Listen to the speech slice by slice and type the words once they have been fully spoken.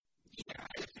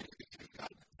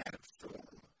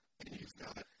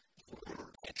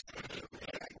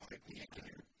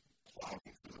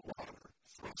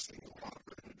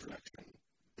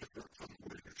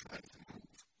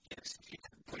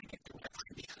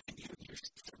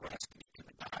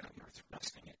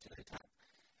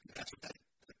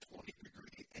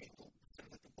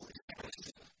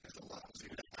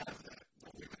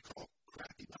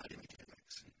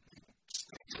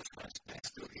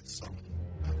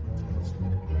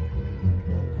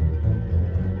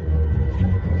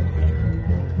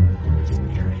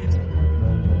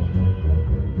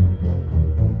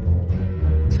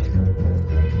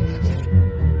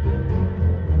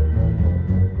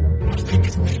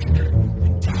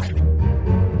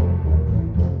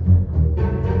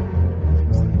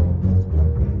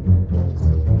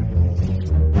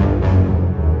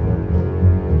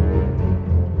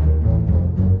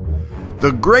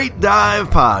The Great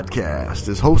Dive Podcast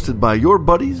is hosted by your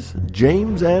buddies,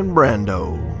 James and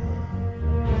Brando.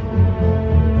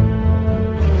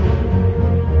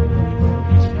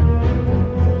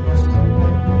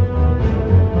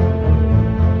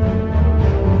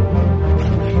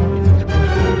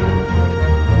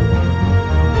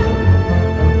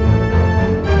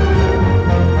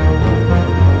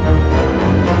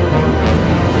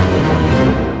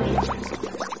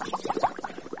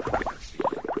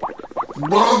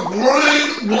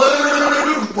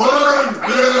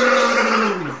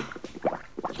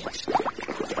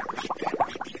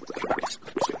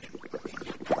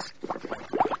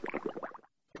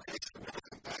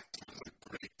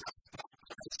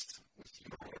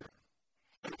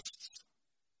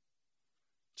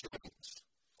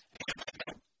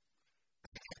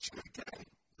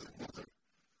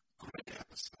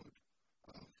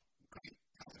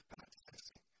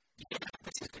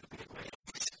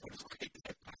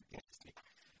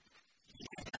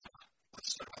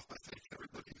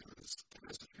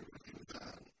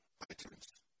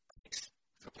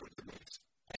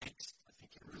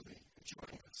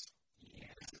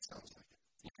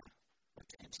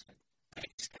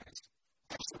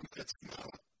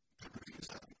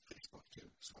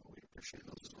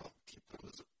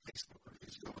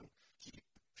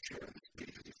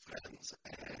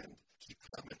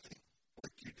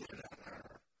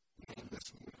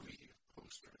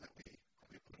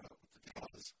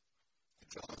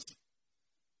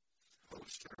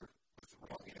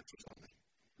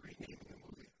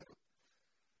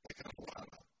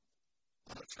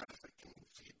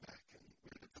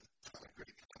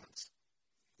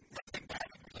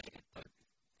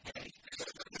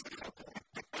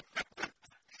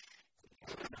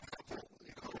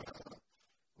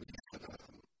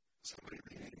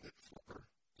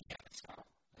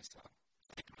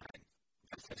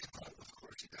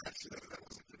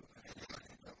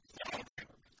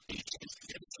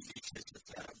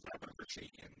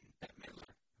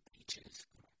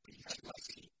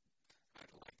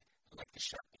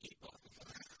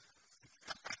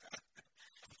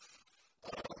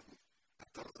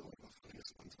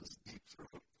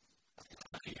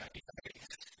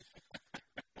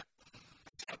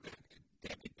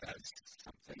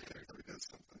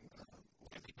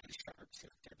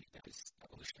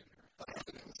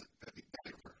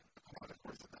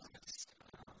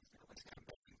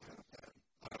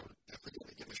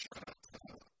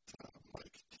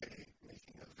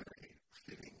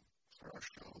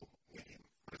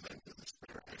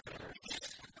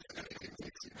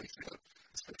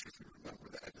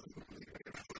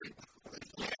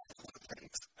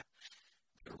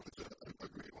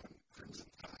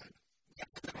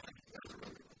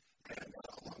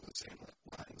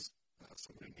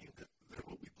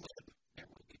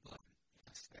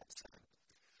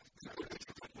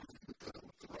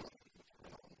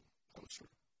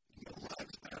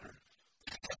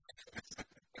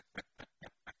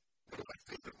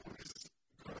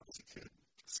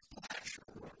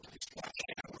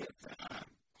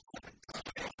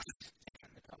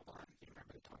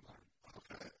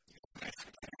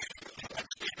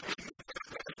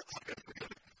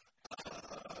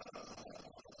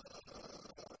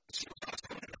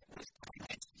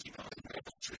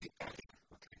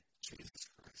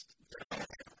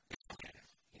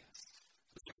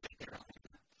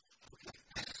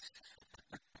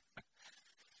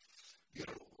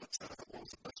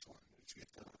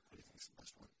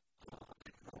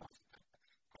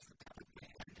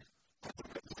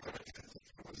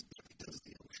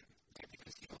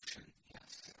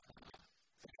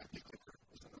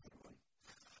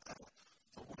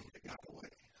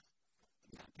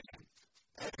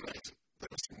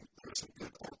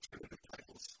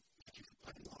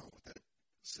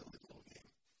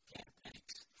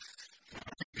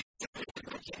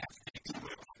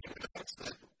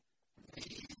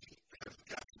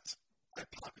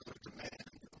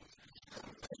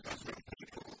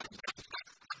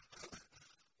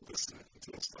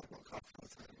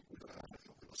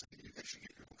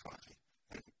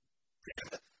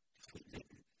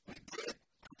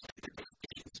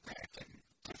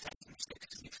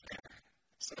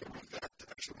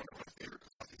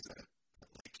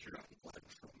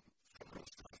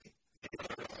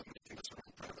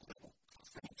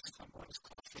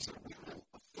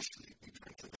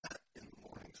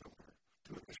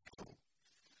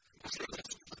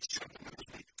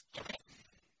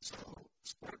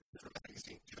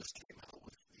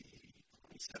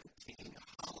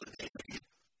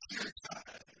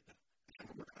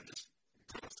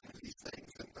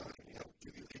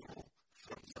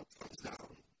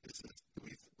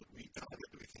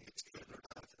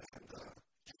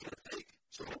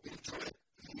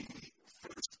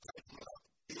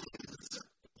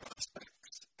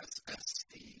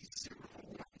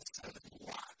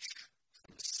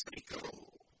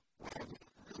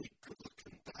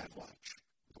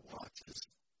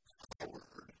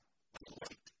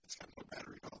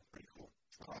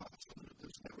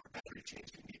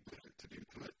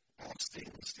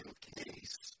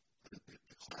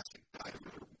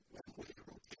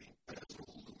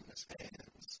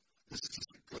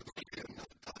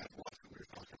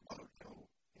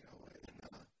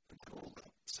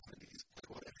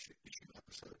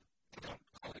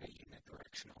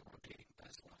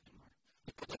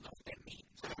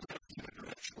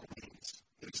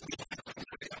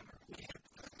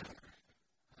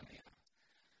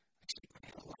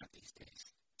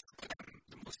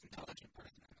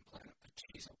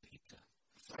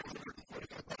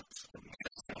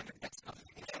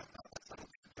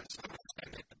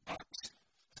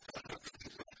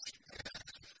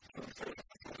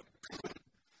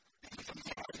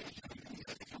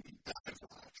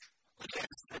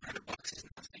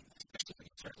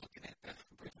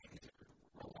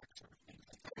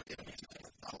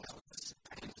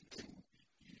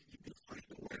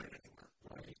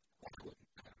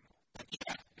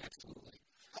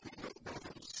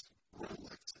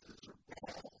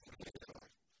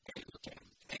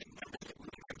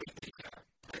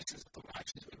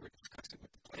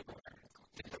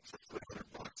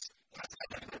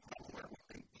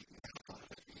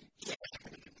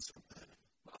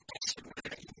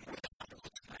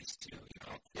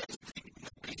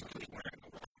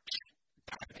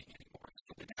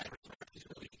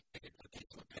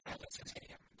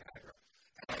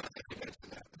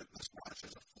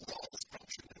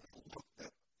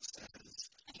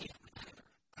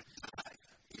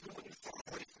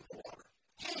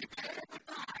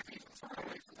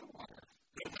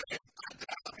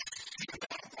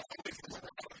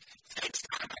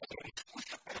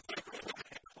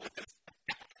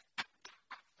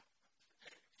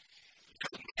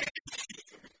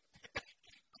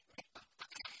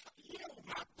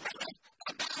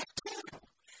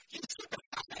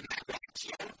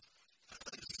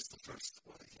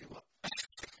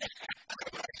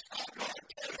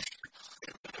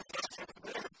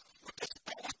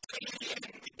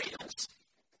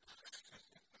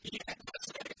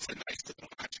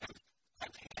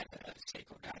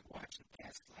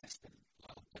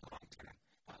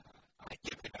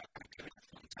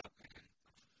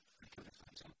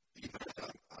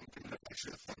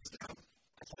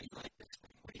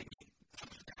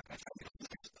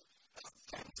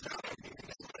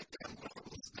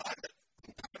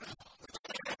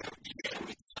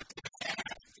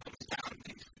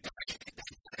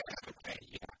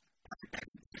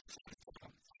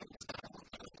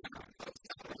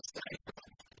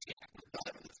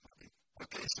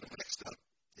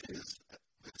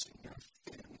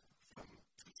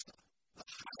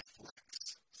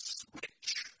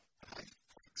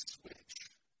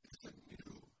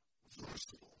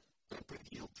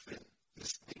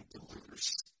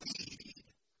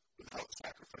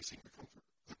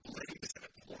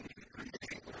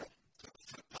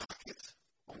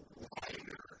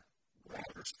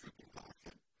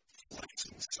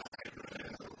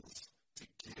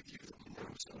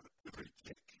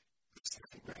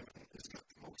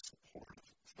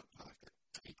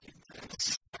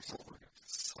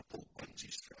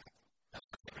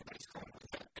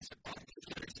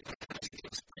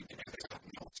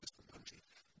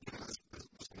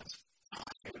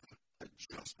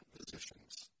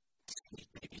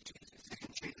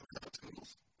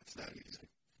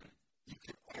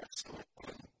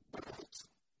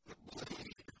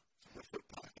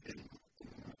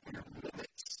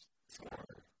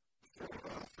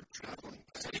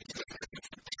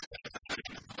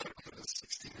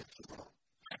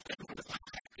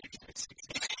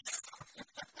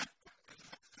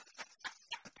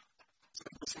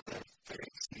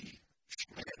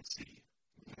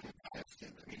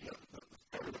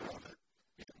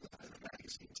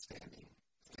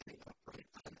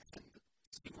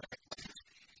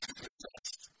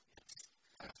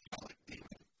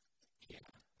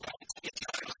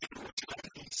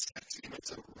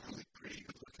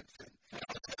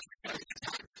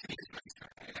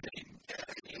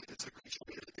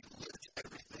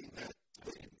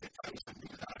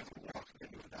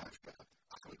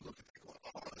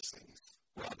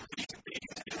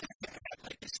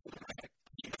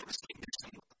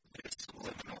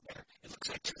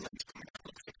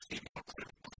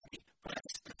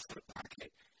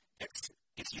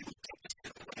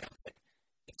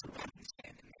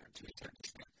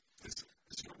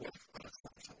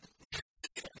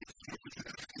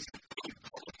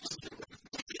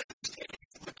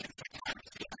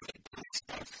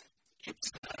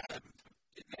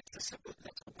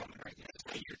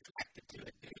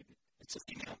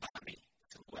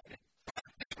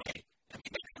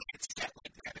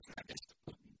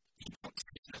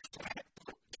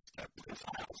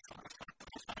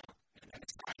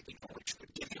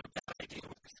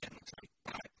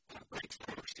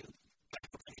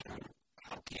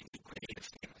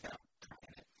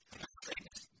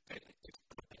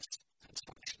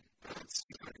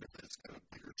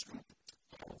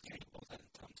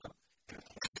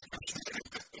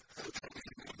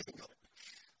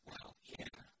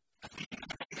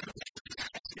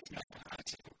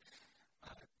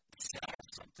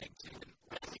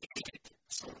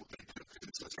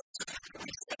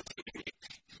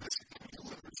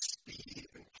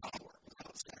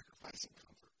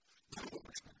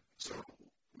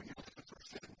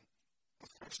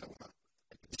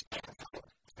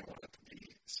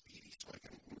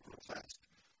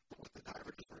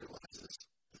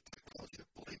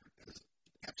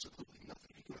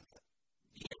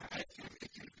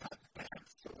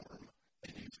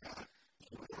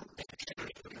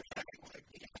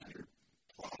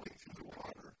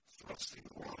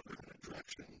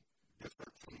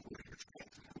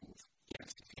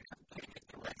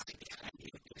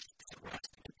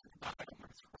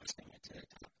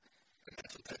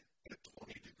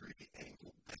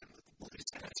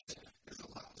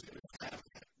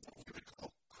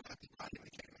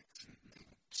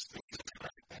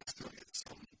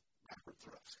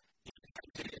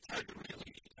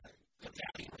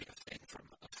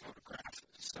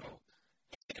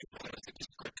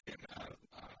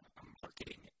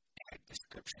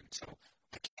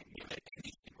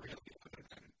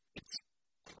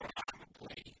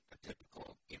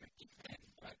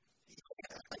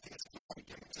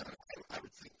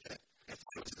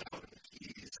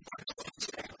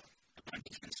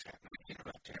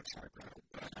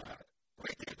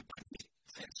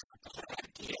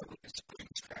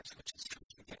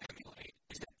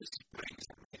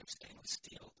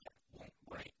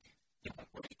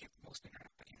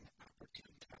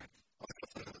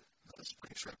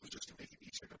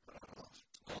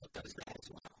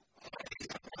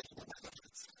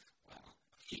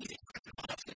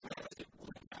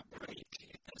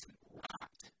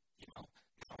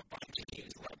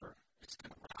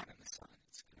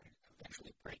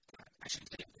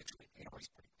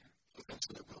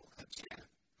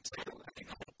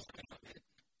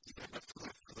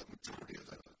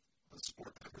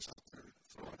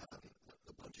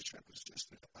 strap was just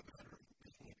a matter of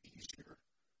making it easier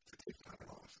to take on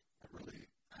and off. I really,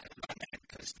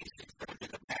 because these things are in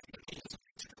the back of me as a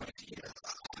picture like here,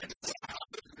 and it's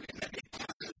out, and then it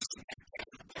does,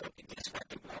 and guess what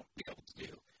they won't be able to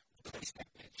do? Replace that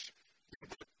bitch.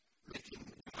 Making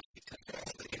money to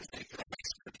all the things they can make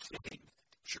for the footing.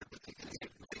 Sure, but they can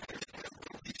have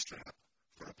a relief strap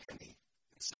for a penny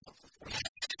and sell it for $40.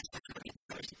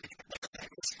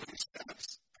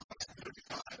 Straps cost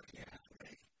 $35, yeah, to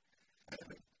make. And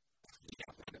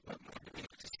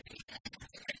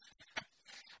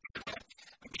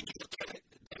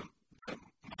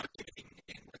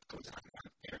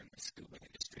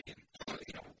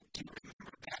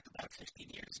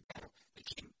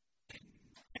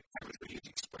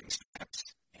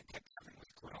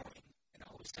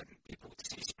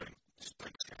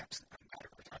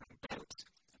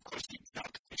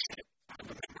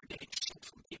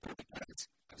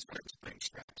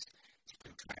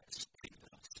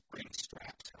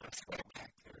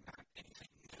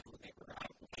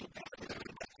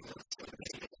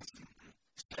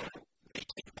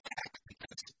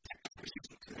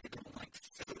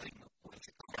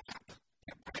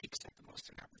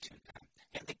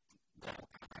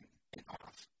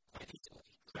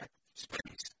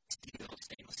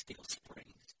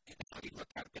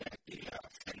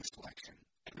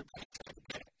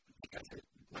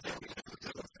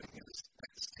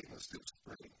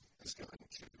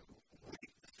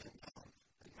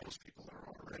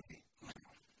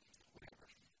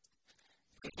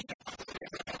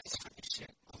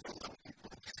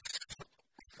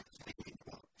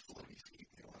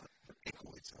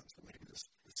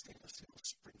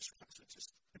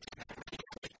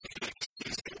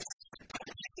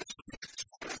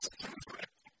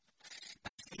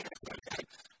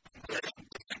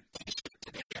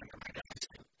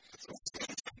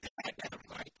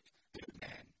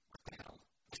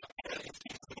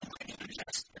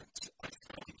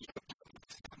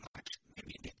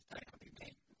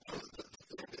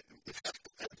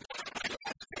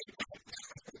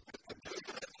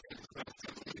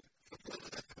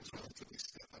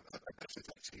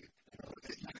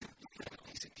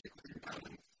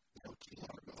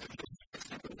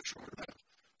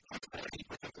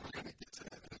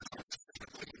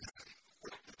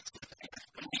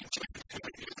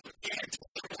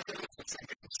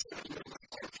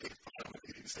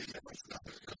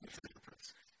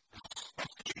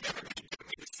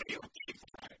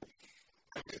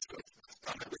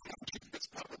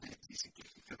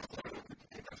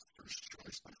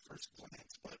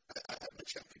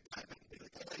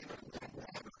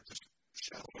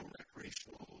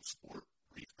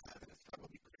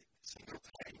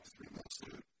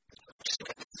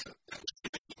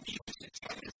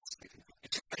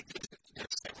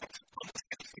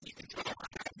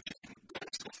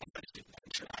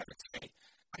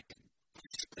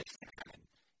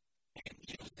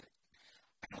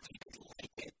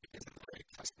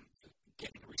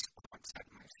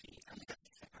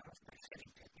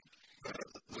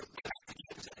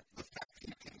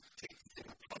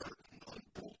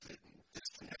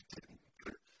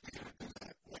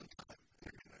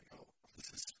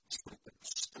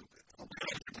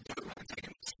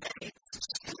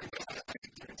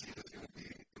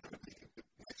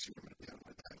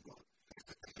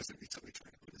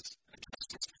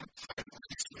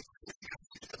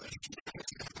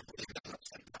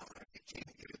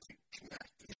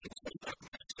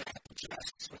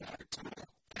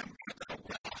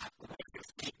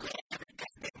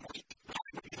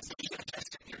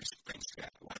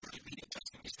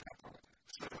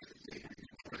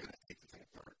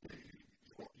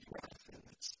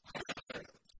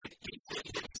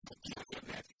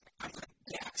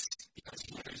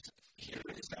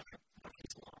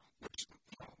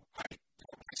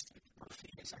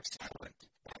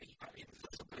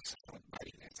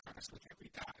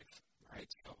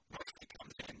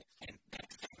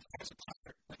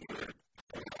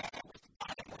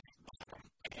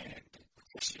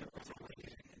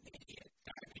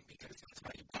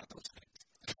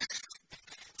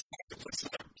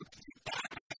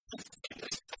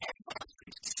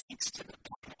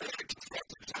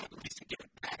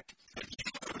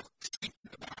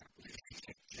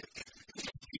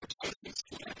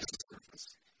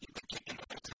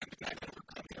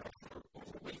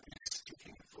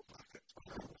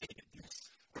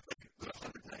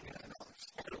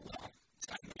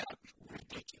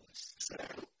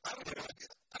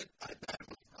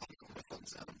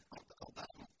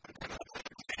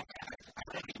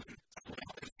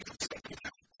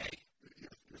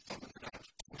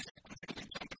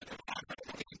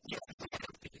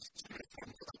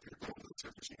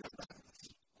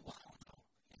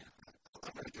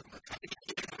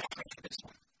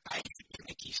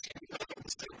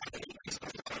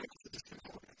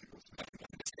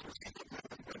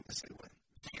honestly win.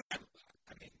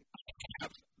 I mean, I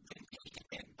have been taken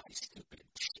in by stupid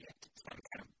shit. So I'm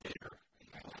kind of bitter in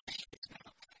my life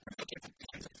now. I'm making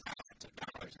tens of thousands of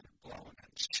dollars and I'm blowing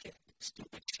on shit,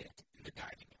 stupid shit in the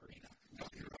diving arena. No,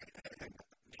 you're right. And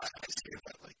I see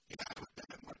that, like, I would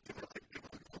then want to give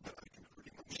a little bit like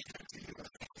recruiting money to you. And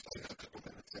I a couple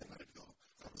minutes in, I'd go,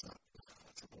 thumbs up,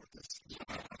 let's support this. Yeah,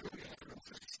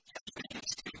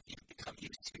 you become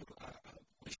used to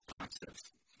responsive,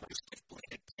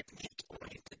 bladed technique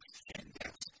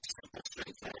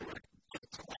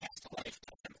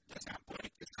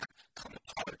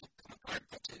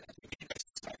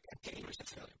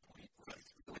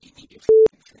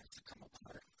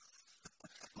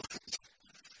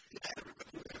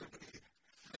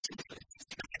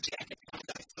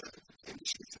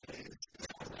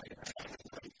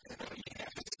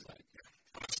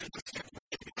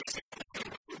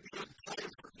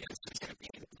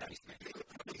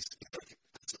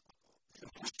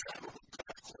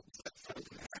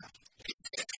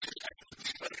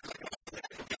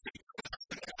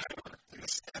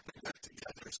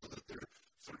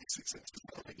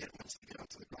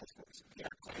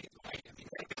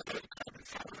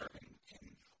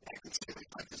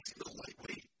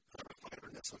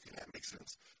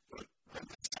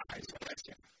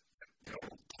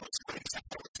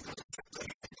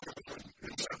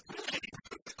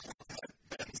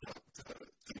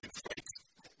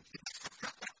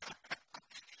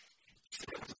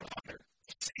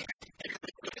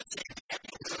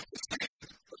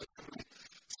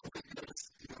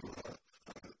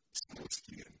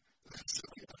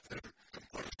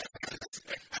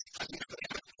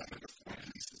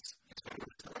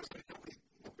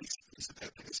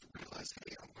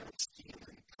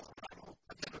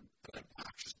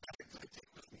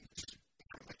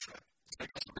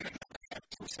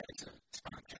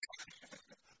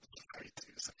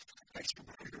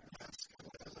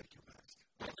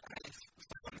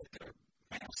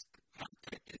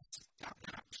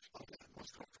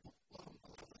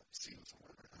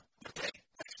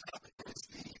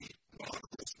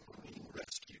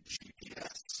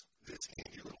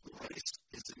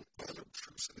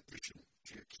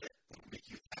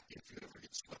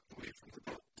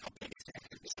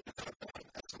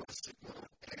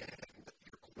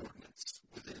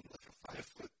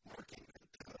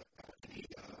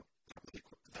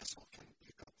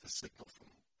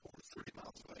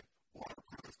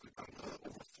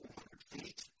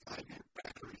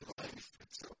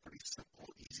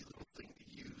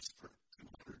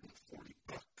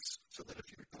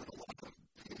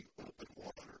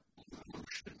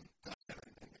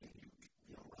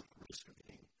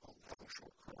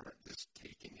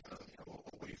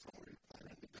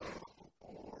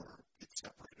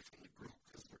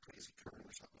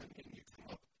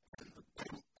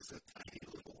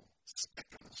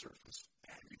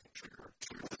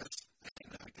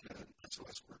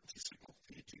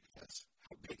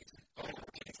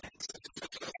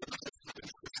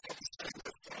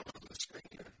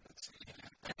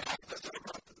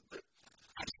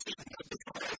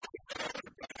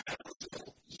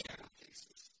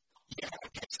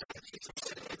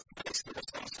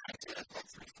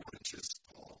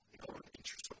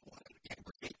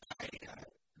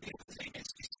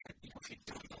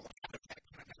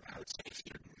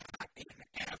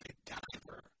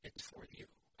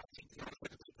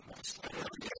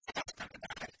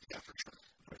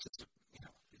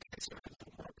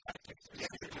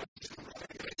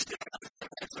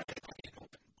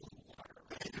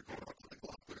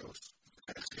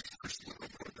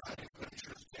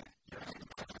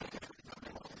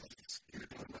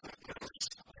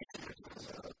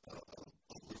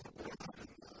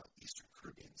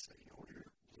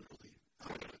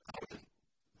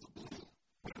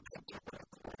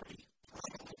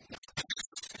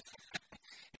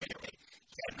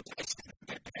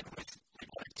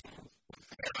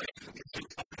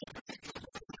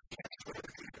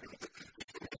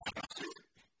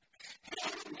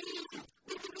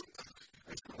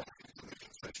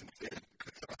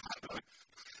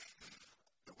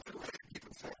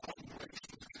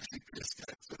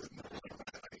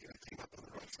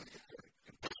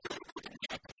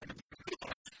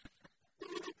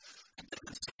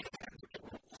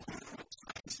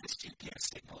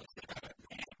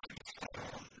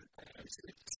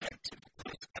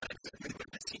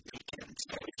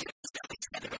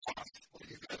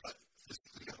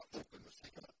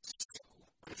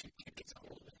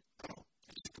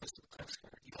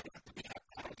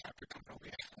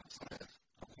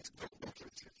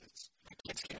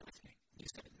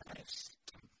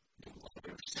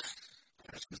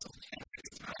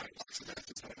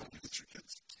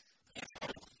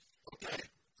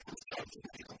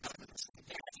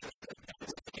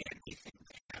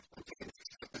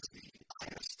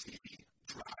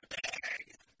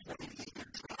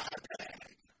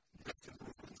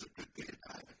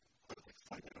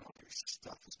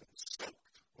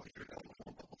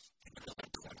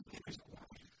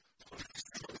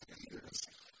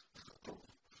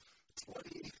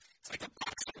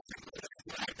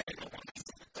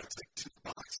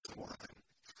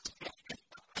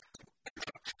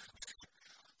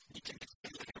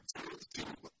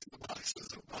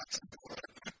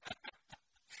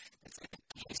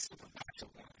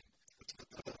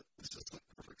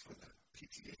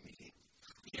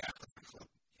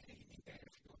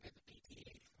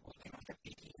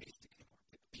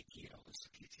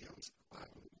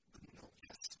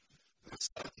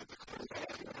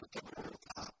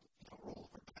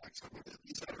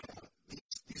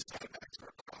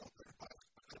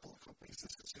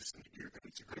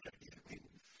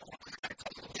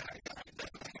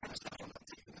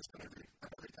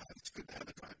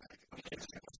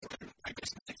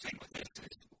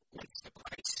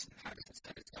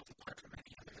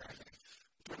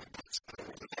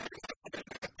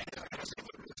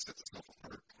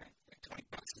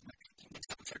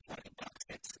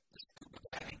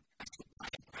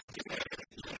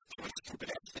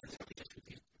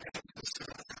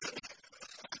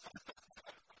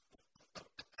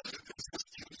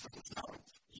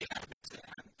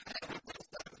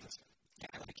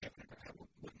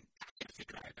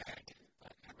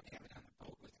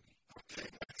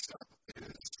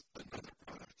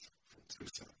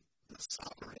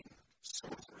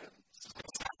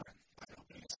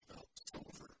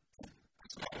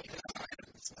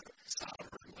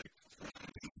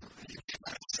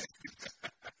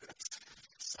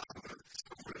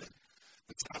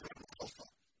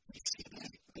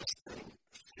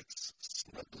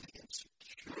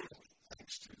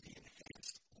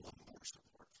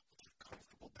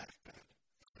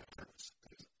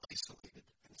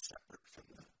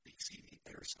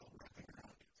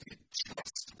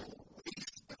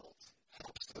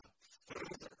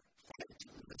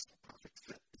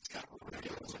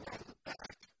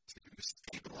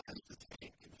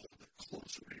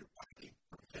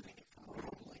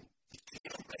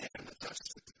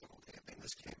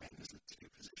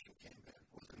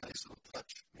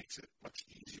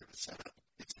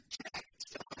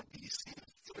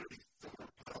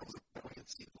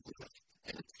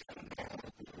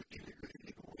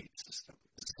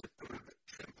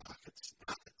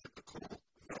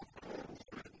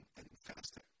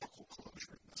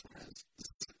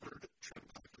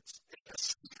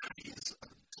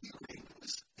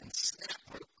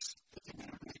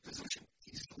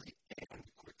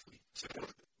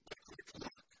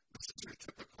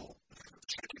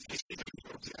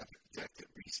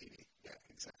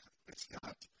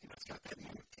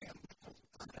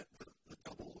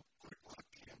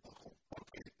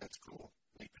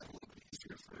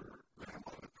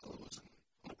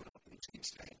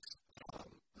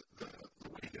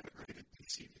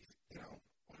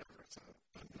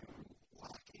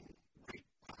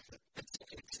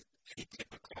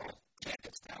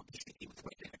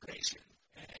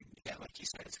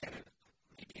had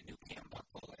maybe a new cam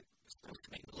buckle that was supposed to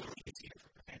make it a little easier for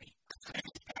Penny. I'm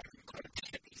having quite a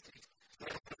bit these days.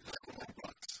 $100.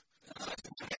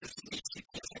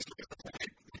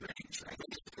 Trying to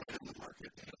get it in the market.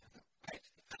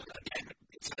 Again,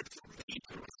 except for me,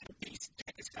 the base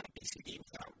jacket's got a BCD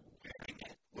without wearing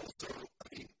it. Well, so, I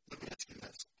mean, let me ask you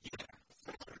this. Yeah.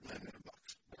 $400,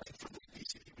 $900 for the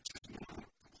BCD, which is now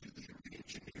completely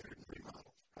re-engineered and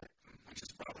remodeled, right? Which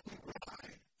is probably why,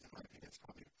 in my opinion, it's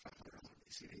probably $500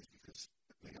 BCDs because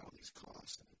they got all these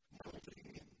costs and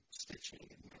molding and stitching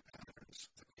and patterns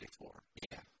to pay for.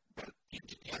 Yeah. But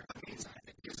engineering design,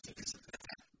 is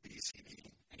that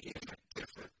BCD even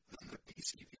different than the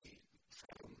BCD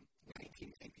from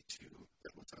 1992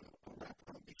 that was a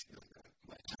wraparound BCD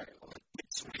like that? Well,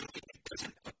 it's really, it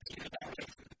doesn't appear that way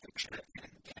from the picture,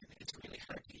 and again, it's really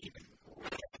hard to even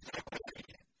really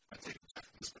evaluate it. I think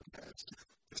this one has,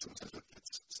 this one says it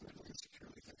fits snugly and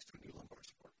securely thanks to a new lumbar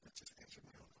support. That just answered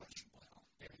my own question. Well,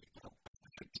 there you go.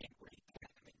 I can't rate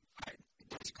that. I mean,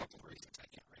 there's a couple of reasons I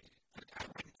can't rate it. But I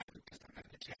wouldn't have it because I'm not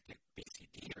a jacket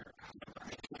BCD or however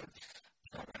I would.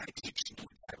 When I teach new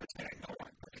drivers that I know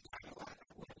I'm going to dive a lot,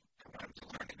 I want them to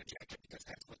learn in a jacket because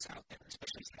that's what's out there,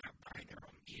 especially if they're not buying their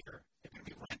own gear. They're going to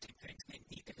be renting things. They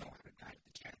need to know how to dive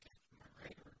the jacket. Am I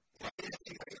right?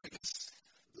 I guess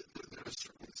there is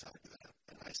certainly a side to that,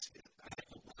 and I see it.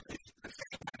 The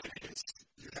thing about it is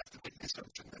you have to make the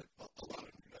assumption that a lot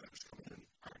of new divers come in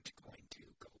aren't going to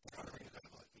go powering a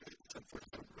dive. It's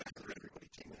unfortunate rather everybody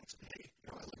came in and said, hey,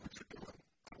 I like what you're doing.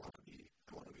 I want to be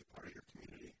part of your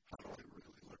community. How do I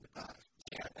really learn to dive?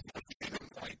 Yeah, and the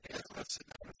point is, let's sit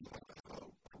down and have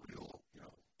a real,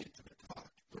 intimate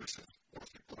talk versus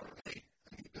most people are, hey,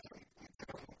 I need to, I'm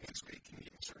going this week, can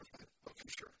you get me certified? Okay,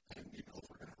 sure. And, if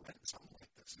we're going to rent something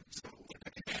like this. So,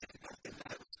 in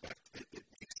that respect, it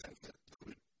makes sense that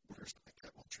who would wear something like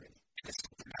that while training. And it's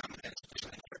predominant,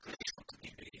 especially in the recreational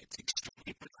community. It's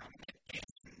extremely predominant,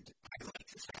 and I like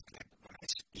the fact that when I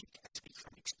speak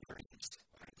from experience.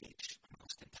 When I teach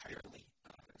almost entirely,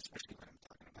 especially when I'm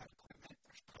talking about equipment,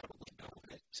 there's probably no of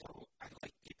it. So I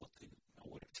like people to know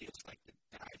what it feels like to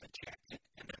dive a jacket.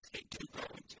 And if they do go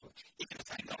into it, even if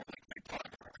I know, like my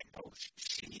daughter, I know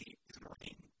she is a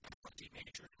marine biology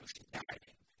major, so she's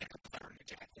diving, and I put her in a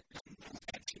jacket. I knew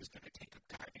that she was going to take up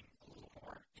diving a little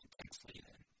more intensely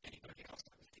than anybody else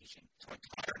I was teaching. So I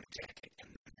put her in a jacket, and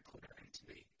then I put her into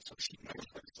the, so she knows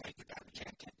what it's like to dive a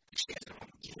jacket. She has her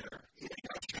own gear.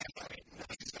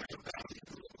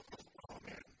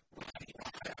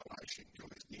 Why she can do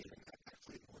his need and that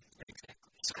actually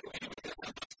exactly. So anyway,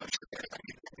 I'm sure there's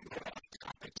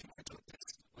topic to my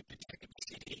with the jacket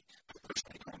BCD. I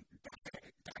personally don't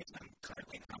dive them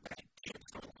currently now, but I did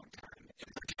for a long time.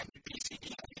 And the jacket BCD,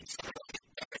 I can sort of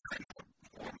kind of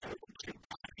more mode to your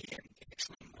body and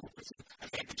actually move. I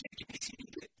had the jacket BCD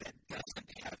that doesn't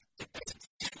feel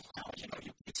how, you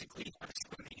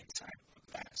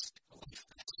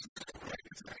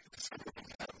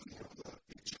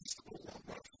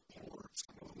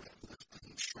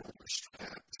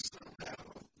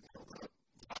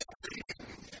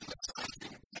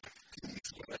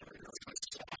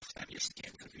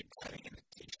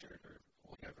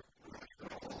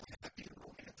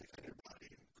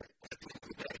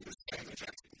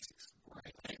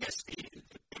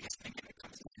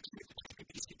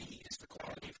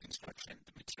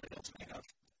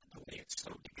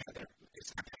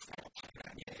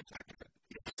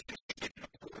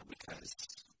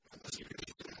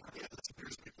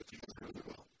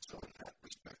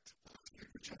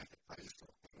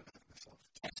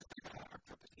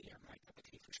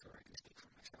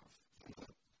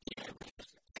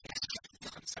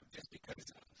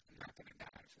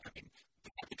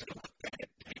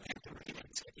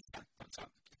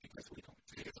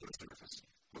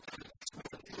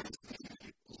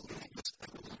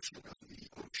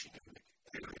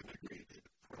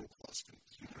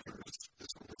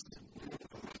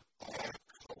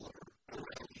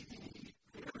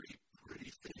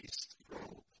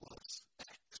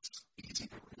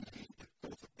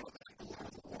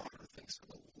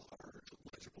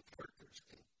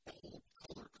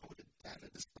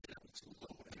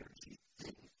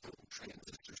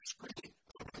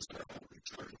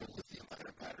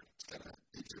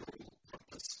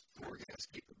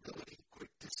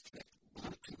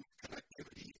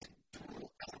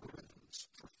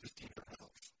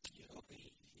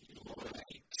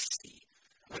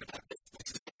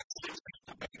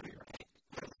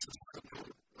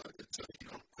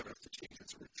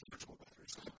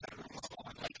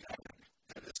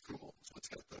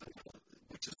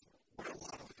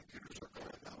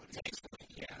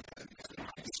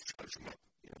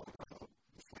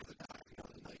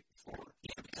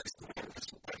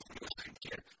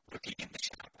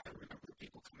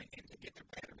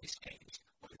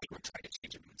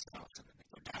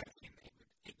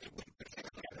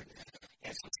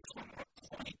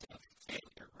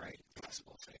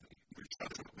say your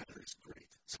judgment matter is great.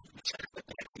 So we check the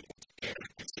battery, and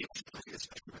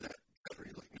especially with that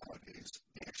battery, like nowadays,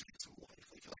 they actually get some life.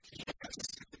 Like you have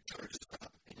to charge it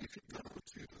up, and you could go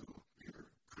to your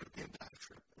Caribbean dive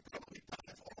trip and probably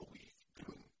dive all week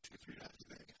doing 2-3 dives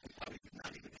a day, and probably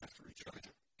not even have to recharge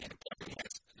it. And it probably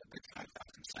has the 5,000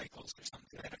 cycles or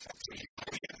something that affects you.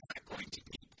 It's not going to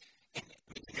be, and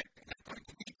they're not going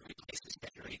to be replaced this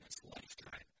battery in its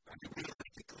lifetime. I mean,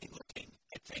 realistically looking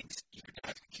at things, your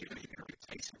dive computer you're going to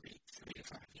replace every 3 to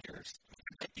 5 years.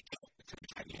 I think 3 to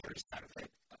 5 years out of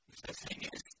it. The thing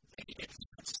is, they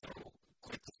advance so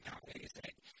quickly nowadays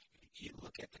that you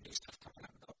look at the new stuff coming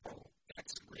out and go, oh,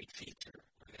 that's a great feature,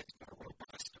 or that's more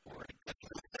robust, or that's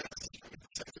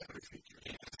a better feature.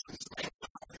 Yeah. It's like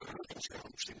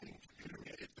functioning computer,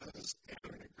 it does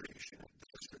air integration, it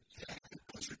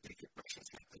does your decompression.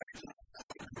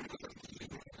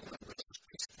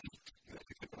 You know,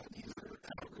 people don't need their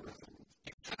algorithm.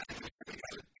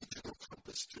 Digital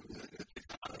compass to it.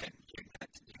 And you're not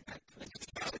it's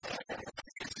about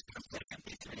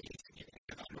MP3s and you're going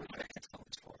to have underwater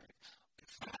headphones for it. In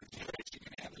 5 years, you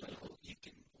can have you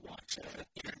can watch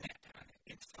internet on it.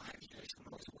 In 5 years, who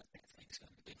knows what that thing's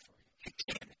going to do for you? You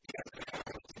can.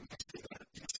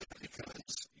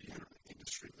 Because you're an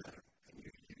industry veteran and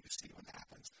you see what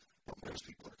happens. But most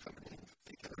people are coming in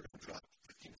thinking they're going to drop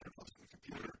 $1,500 on the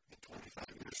computer in 25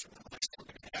 years from now. They're still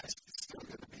going to ask. It's still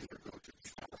going to be their go-to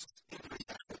default.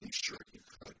 You're sure you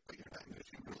could, but you're not. If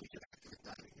you really get active in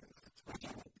diving, you're not. Or you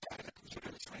don't dive a computer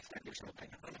that's 25 years old. I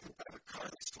don't even dive a car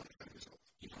that's 25 years old.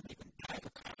 You don't even dive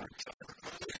a car.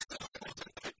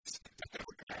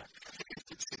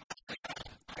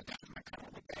 I dive my car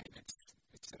with that, and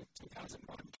it's a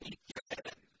 2001 Jeep.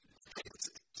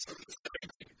 So it's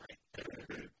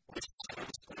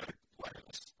very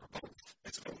wireless or both.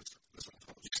 It's hosed. This one's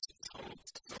hosed. It's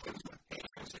hosed. So it's my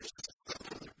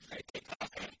I take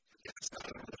off a it's not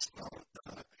a small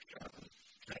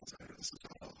translator. This is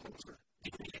not a hoser.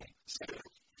 So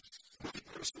me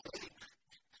personally,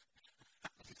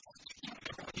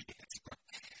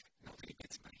 nobody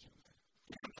gets my humor.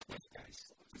 Like guys,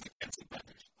 the fancy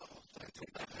brothers. Oh, I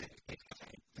take off a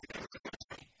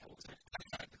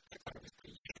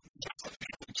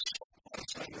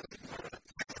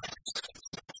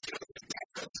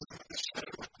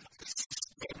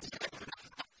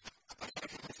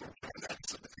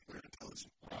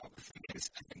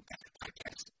I think that the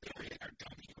podcast area are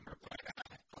dumb humor, but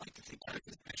I like to think that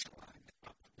is echelon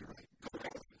up. You're right. Go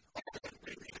on.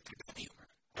 Really into dumb humor.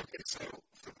 Okay, so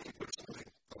for me personally,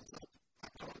 I'm not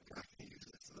going to use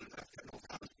it. So I've got no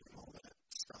value in all that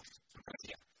stuff.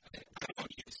 Yeah, I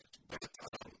don't use it. But,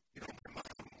 you know, my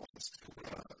mom wants to,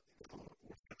 work on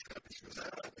a trip, and she goes,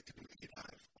 I'd like to do a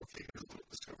dive. Okay, here's what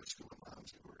Discover Scuba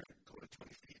Moms, and we're going to go to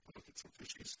 20 feet, look at some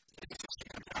fishies.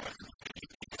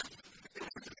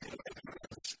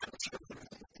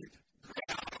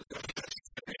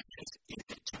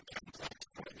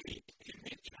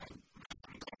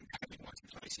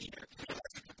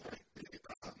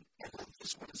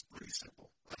 This one is pretty simple.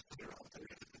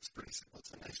 It's pretty simple.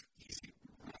 It's a nice, easy,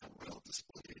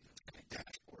 well-displayed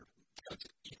dashboard.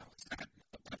 You know, it's not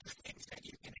a bunch of things that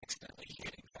you can accidentally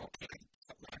hit and go, okay,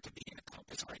 I want to be in a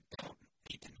compass, or I don't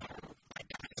need to know my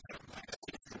guys from my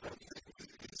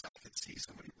I can see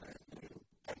somebody brand new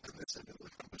bumping this into the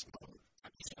compass mode.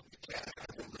 I'm just going to get out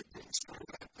of the being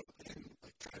started in,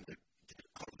 like, trying to get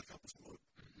out of the compass mode.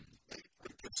 Like, we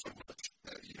get so much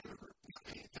that you're not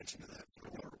paying attention to that for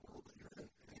the water world that you're in.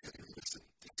 And you listen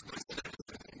to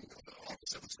everything, all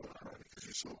this episode.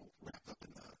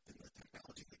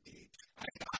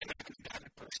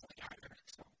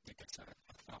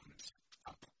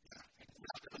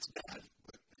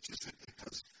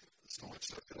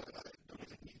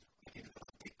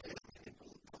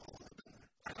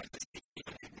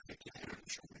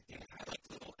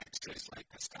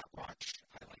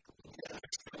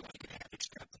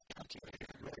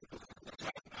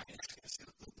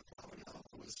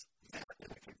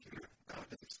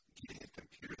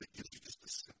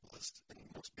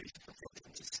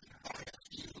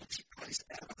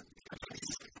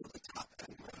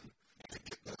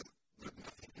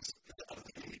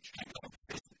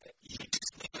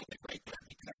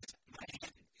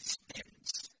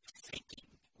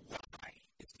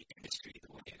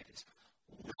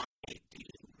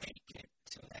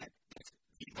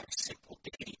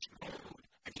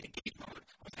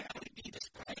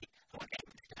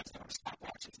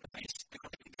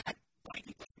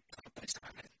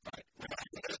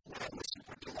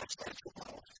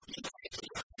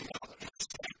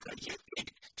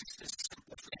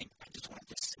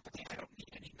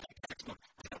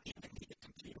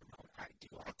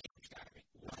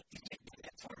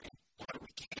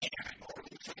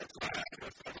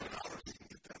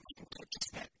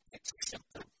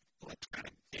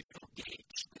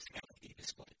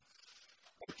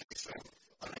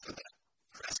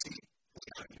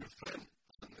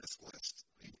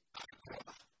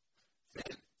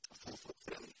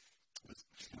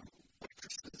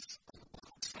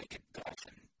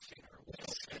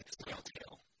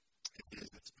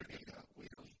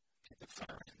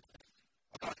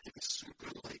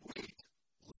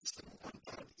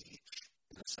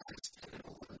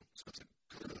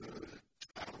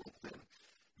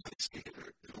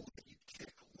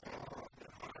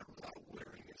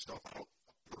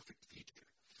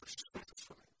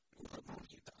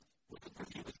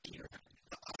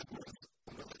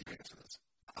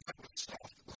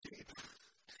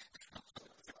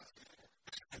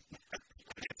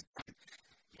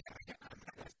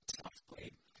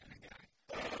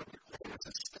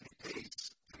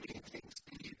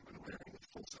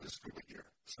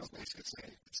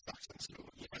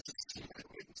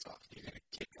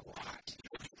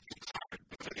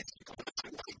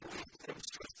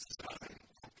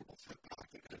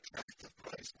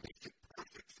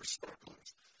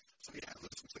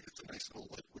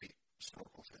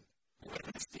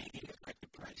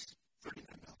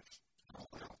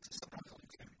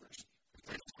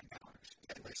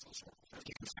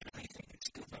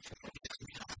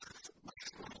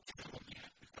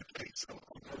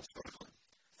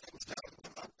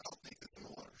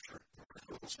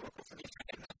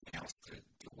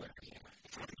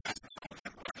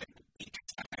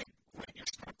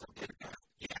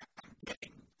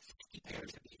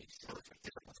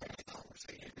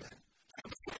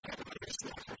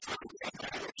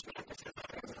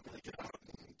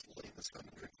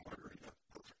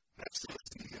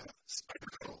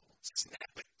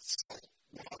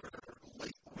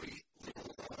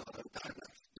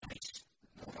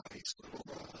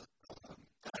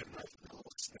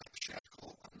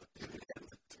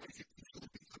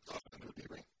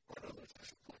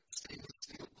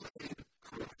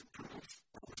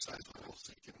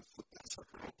 flip that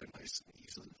sucker open nice and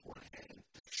easily with one hand,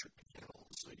 picture panel,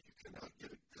 so you can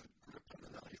get a good grip on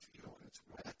the knife, when it's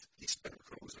wet. These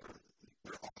Spectros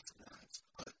they're awesome knives,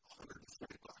 but $140.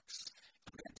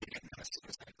 I'm going to take a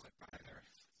suicide clip either.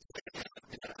 I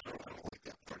don't like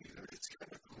that part either. It's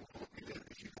kind of cool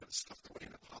if you got stuff away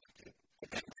in a pocket.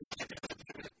 I'm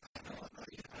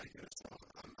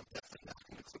definitely not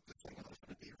going to clip the thing out of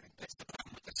a D-ring. That's the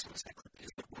problem with the suicide clip is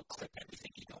it will clip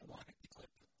everything you don't want it to clip.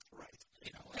 Right.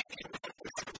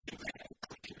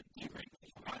 Clip your D-ring that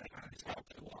you want it on as well,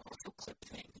 but it will also clip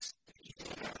things that you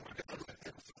don't want it to clip.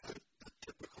 The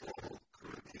typical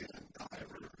Caribbean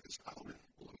diver is out in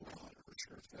blue water, which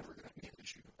is never going to be an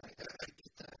issue. I get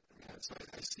that.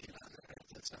 I see it on there.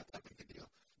 That's not that big a deal.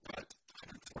 But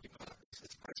 $140,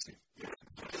 it's pricey.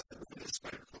 It's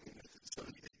better coming with it. So,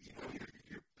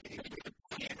 you're paying $80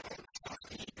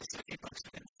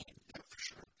 a minute. Yeah, for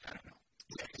sure. I don't know.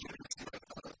 Yeah, you can get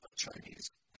a Chinese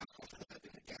alcohol for that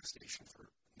in a gas station for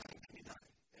 $9.99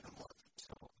 in a month.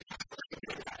 So,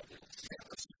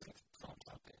 that's the phone's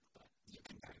out there, but you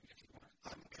can buy it if you want.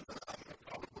 I'm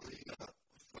probably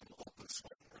thumb up this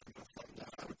one. I'm going to thumb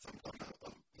down. I would thumb down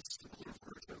a similar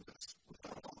version of this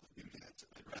without all the doodads.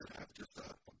 I'd rather have just a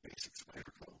basic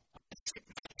spider co.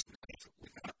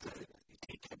 Without you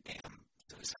take a damn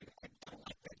suicide. I don't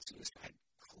like that suicide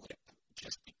clip.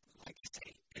 Just like you say,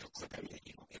 it'll clip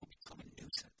everything. It'll become a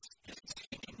nuisance. If it's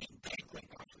hanging and dangling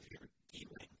off of your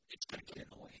D-ring, it's going to get in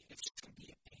the way. It's just going to be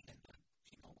a pain in the,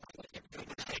 I like everything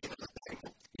tight.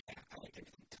 Yeah, I like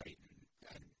everything tight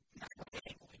and not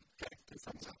dangling. Okay, two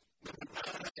thumbs up. Number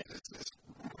 9 is this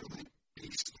really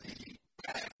beastly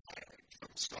bag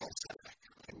from Stall Sack.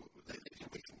 They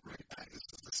make some great bags.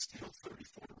 This is the Steel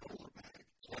 34 roller bag.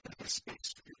 One of the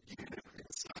space for your gear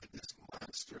inside this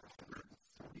monster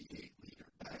 148-liter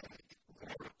bag.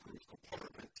 Waterproof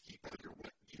compartment to keep all your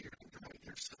wet gear and dry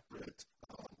gear separate.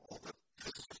 All the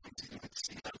things you would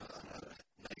see on a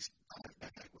nice dive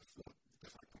bag with the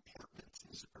different compartments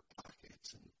and zipper pockets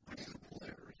and breathable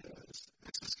areas.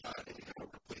 This has got a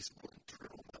replaceable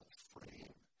internal melt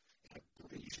frame and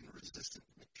abrasion-resistant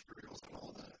materials on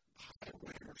all the high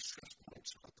wear stress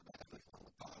points throughout the bag, like on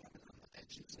the bottom and on the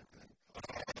edges and everything.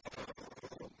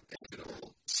 And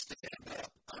it'll stand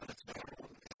up on its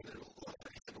own, and it'll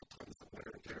handle tons of wear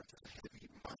and tear. It's a heavy,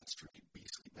 monster-y,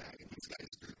 beastly bag, and these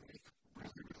guys do make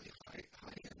really, really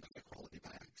high-end, high-quality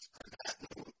bags. On that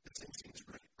note, this thing seems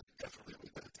great. I definitely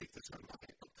would take this on my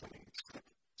upcoming trip.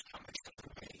 How much does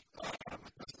it weigh?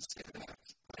 It doesn't say that.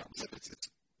 It's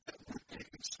that would be a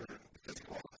concern because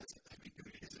as heavy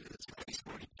duty as it is, it weighs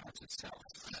 40 pounds itself.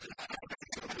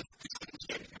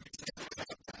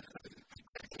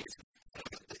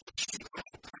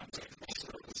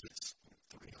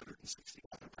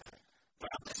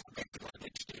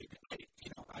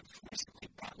 I've recently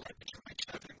bought luggage for my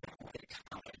children when I went to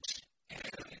college, and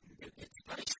it's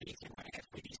nice when I have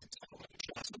ladies and stuff like that.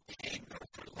 You're also paying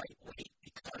for lightweight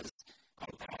because of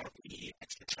all the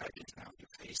extra charges now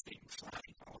you're facing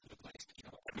flying all over the place.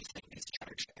 Everything is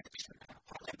charged extra now.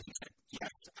 All that being said,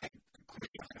 yes, I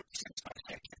agree 100%.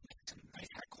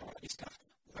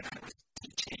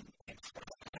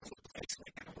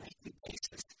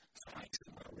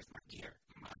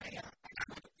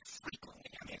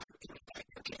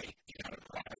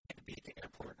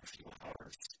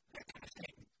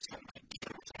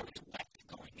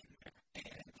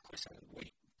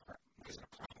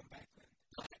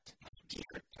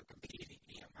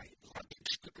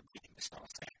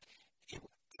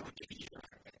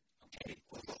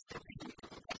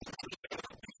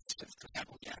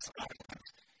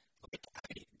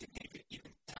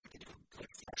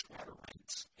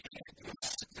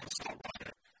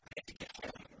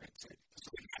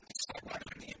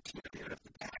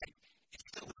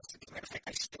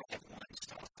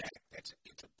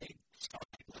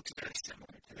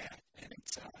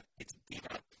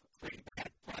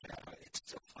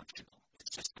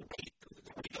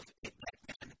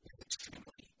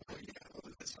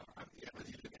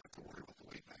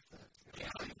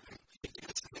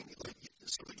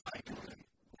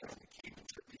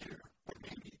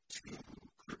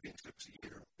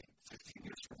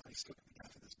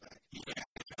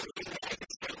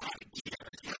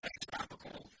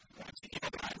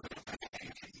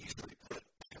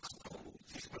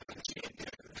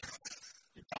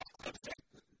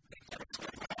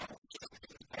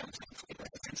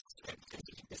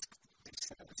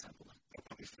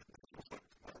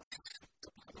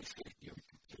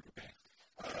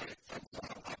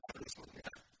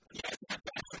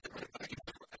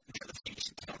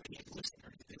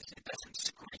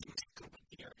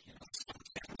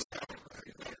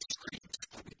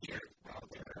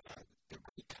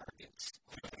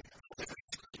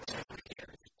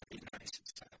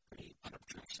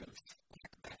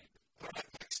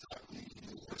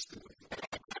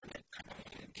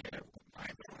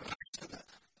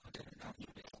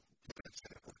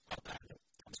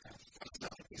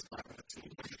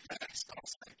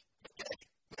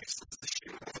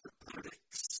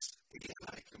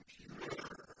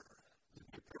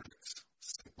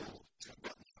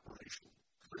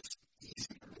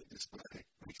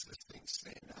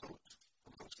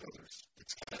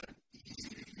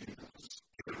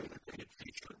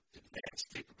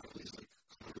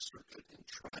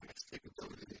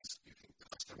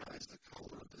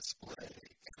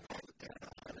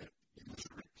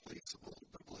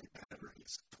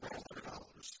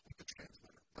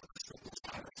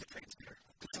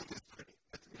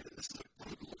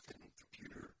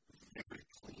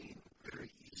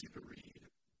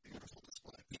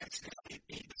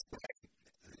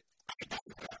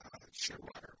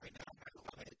 Shearwater right now. I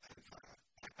love it.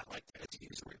 I like that it's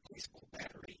user replaceable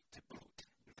battery to boot.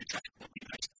 The fact that would be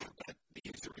nice too, but the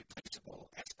user replaceable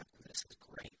aspect of this is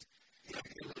great. Yeah,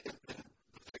 and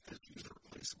the fact that it's user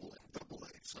replaceable in AA.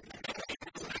 So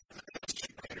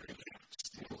battery,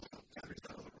 steal batteries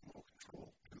out of the remote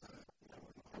control in the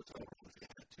hotel room if you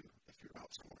had to, if you're out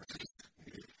somewhere.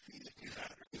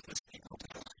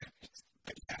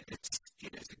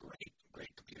 It is a great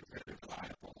computer, very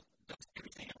reliable, does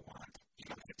everything I want. You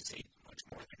don't have to say much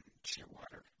more than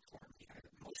Shearwater for me.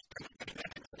 Most everybody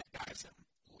that dives them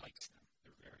likes them.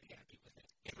 They're very happy with it.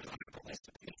 It's reliable as to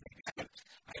anything. I don't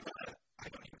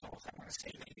even know if I want to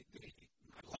say my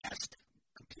last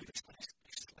computer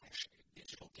slash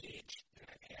digital gauge that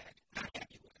I've had, not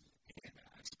happy with. And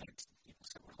I've spent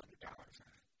several $100s on it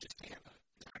just to have a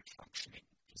non-functioning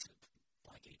piece of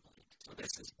blankety blank. So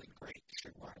this has been great.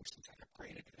 Shearwater since I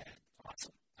upgraded to that.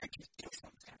 Awesome. I can do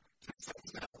something. I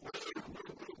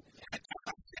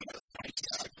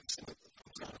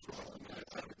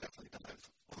would definitely dive.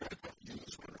 I don't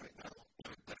use one right now. I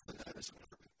would definitely dive as one.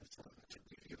 It's a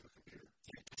beauty of a computer.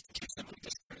 Yeah, just in case somebody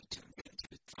just started tuning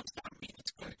into it. Thumbs down means it's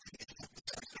good.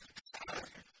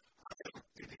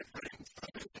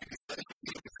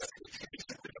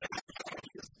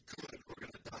 We're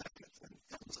going to dive in it, and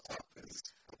thumbs up is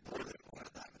more than want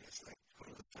to dive in this thing. Go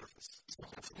to the surface. So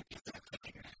hopefully it's not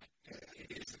clicking at it.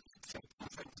 It is. So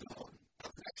perfect zone.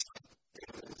 Next up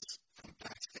is from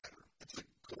Backscatter. It's a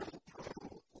GoPro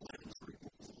lens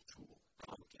removal tool.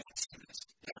 Oh, yes.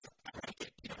 Yeah, I like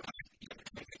it. You got to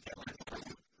make it that lens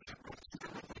removal.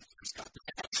 It's got the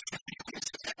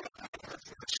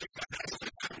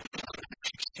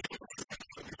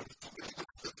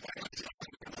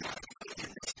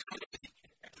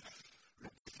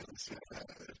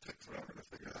it took forever to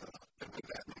figure out. And with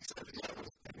that being said, I was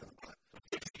thinking about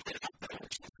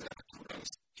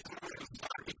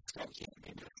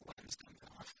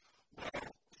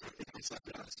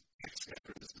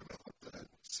Backscatter has developed a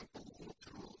simple little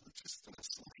tool that just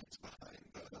slides behind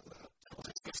the lens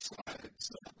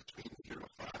slides between the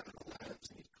 0.5 and the lens,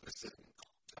 and you twist it and it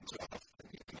comes off, and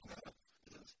you can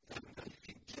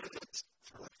get it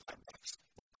for like $5. It's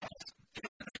a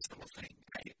nice little thing.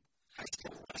 I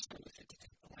still wrestle with it to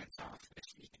take the lens off.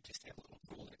 You can just have a little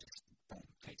tool that just boom,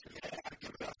 takes it. Yeah, I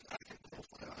give it up. I can pull $5.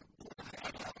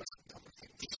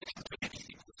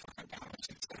 Anything for $5.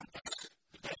 It's not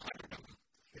you get 100 of them.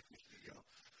 There you go.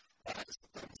 That's the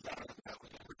thumbs down on that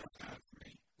one. We're not down for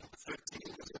me. Number 13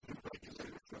 is a new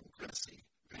regulator from Cressy.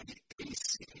 The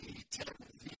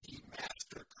AC10V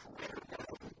Master Carrera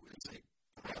model is a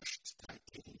brushed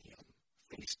titanium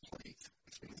faceplate,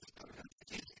 which means it's better than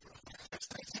titanium. That's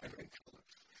titanium color.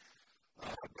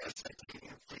 Brushed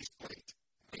titanium faceplate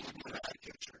made in eye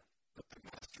catcher, but the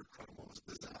Master Chromo's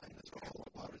design is all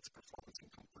about its performance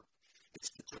and comfort. It's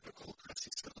the typical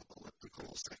Cressy setup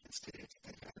elliptical second stage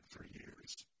they've had for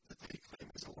years that they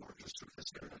claim is the largest surface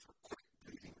area for quick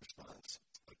breathing response,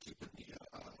 by keeping the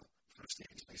first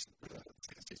stage nice and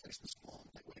second stage nice and small and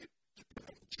lightweight to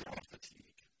prevent jaw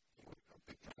fatigue. A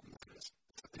big problem that is.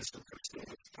 This first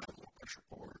stage, 5 low pressure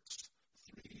ports,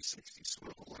 360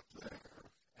 swivel up there,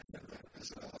 and then there is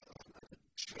an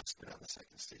adjustment on the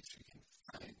second stage so you can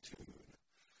fine tune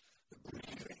the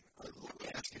breathing. Let me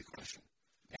ask you a question.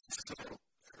 So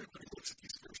everybody looks at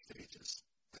these first stages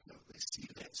and they see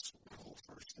that swivel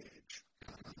first stage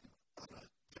on a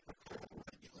typical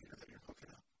regulator that you're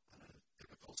hooking up, on a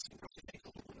typical single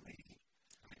angle 180.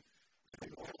 And they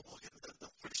go, oh, look at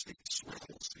the first stage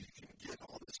swivel so you can get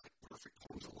all this like perfect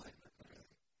hose alignment and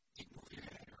everything. You move your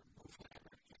head or move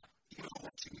whatever. You know,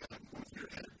 once you gotta move your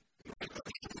head, you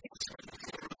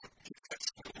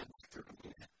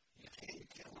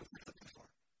can't move your head before.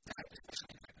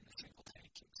 Especially having a single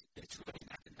tank. It's really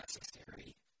not a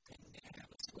necessary thing to have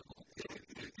a swivel.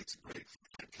 It's great for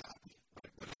a copy, but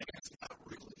it's not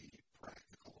really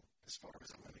practical as far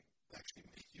as I'm going to actually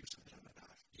make use of it on a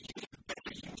dive. You get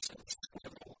better use of a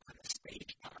swivel on a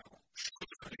stage pile.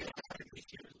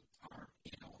 With your arm,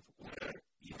 where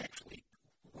you actually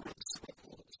roll the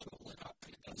swivel it up,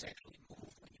 and it does actually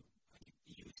move when you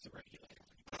use the regulator.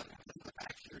 When you put it on the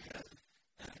back of your head,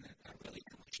 and I really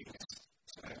don't much use.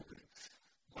 So I don't really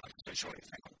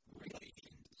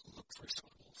look for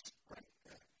swivels. Right,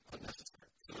 yeah, unnecessary.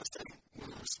 So this thing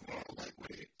moves small,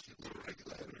 lightweight, cute little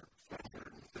regulator,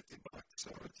 $450.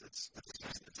 So it's a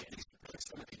decent price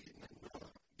on it, and then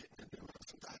getting into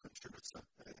some dive insurance stuff.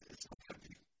 It's not going to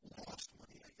be lost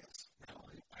money, I guess. Now,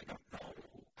 I don't know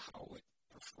how it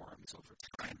performs over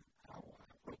time, how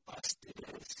robust it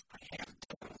is. I have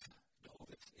dove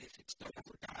if it's dove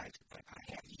or dived, but I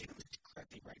have used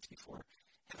Cressy rights before.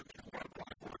 Haven't been horrible.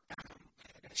 I've worked on them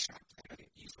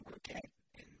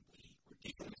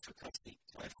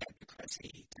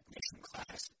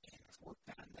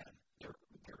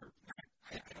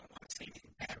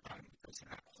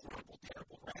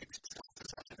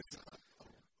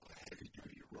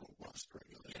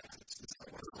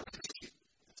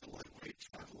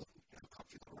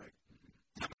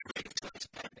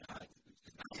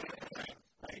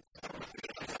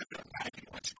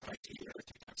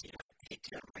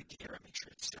make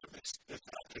sure it's serviced. If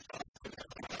I'm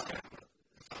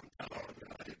down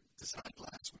and I decide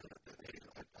last minute that, hey,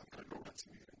 I'm going to go run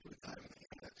some and do a dive in the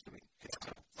internet, I mean, it's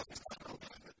kind of fun as I know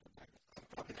about it.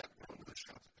 I'm probably not going to the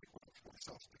shop to pick one up for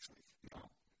myself next week. No,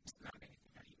 it's not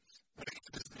anything I use. But it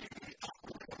is the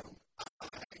Aquaroom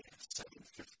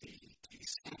i750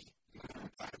 DC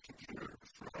dive computer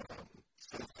from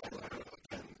South Colorado.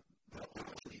 Again, the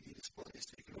LED display is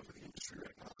taking over the industry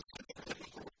right now.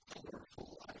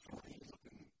 Colorful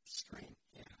iPhone-looking screen.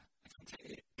 Yeah, I can tell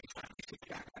you, they finally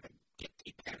figured out how to get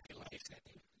the battery life that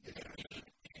they need,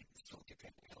 and still get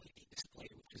that LED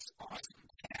display, which is awesome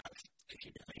to have if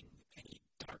you're doing any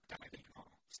dark diving at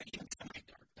all. So even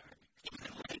semi-dark diving,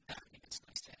 even light diving, it's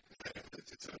nice to have.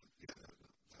 The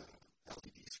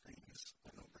LED screen is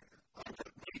a no-brainer. What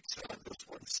makes this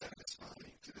one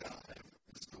satisfying to dive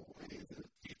is the way the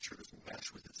features mesh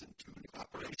with its intuitive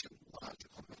operation,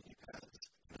 logical menu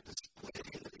pads, and a display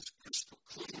that is crystal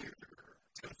clear.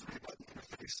 It's got a 3-button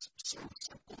interface, so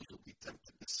simple you'll be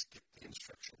tempted to skip the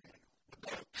instruction manual.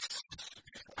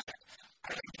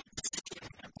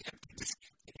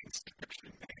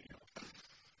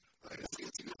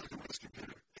 It's a good looking on this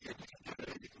computer. Again, you can get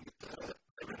it, you can get the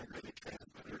integrated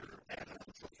transmitter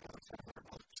add-ons for $400.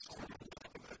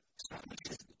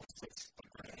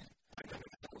 I know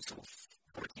it was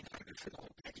 $1,400 for the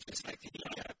whole package, just like the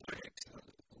product.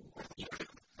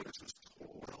 This was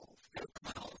 12.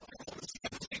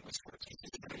 The thing was $1,400.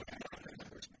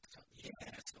 Yeah,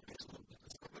 so it's a little bit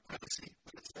pricey,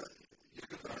 but it's you're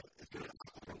gonna if you're an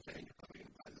Aquaroom fan, you're probably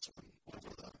gonna buy this one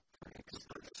over the because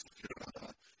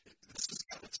this has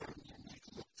got its own unique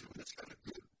look to it. It's got a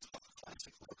good, tough,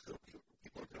 classic look. So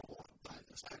people are gonna want to buy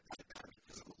this iPad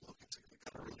because of the look. It's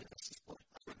got a really nice display.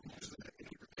 I wouldn't use it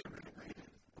integrated.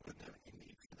 I wouldn't have any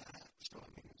need for that. So I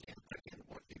mean, again,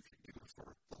 what you could do for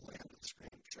the land of the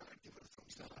screen, try and give it a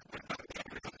thumbs down.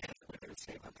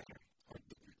 say about that. Or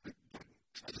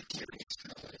try to carry it to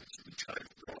be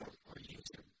charged or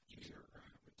use your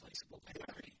replaceable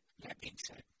battery. That being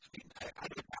said, I mean, I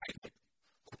would buy it.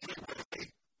 Okay, well,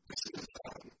 this is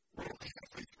we're only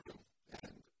halfway through,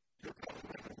 and you're probably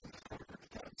running an hour at a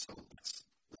time, so let's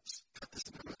cut this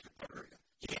into a two-parter again.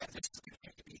 Yeah, this is going to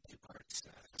have to be 2 parts.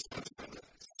 There's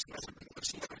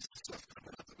some other stuff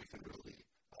coming up that we can really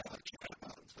chat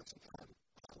about and spend some time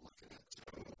looking at. So,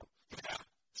 yeah,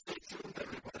 stay tuned,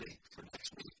 everybody, for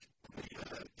next week. When we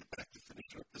get back to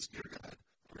finish up this gear guide,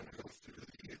 we're going to go through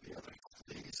the other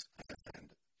days and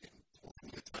in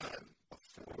plenty of time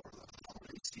before the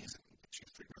holiday season that you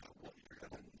figure out what you're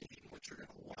going to need, what you're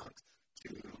going to want to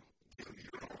give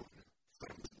your own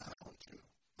thumbs down to.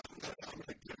 I'm going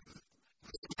to give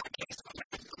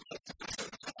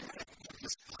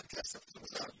this podcast a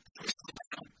thumbs up.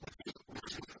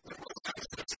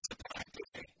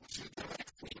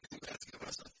 Give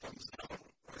us a thumbs down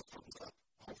or a thumbs up.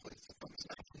 Hopefully it's a thumbs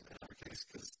up in our case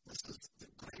because this is the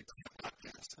great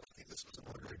podcast. I think this was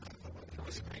another great podcast. It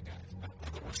was a great guy.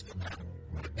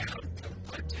 We're down to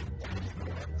part 2.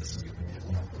 This is going to be a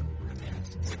long one.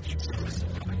 To keep service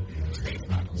alive, trade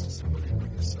models to somebody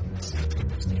bring us some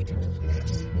stages.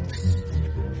 Yes.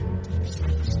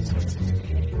 Services.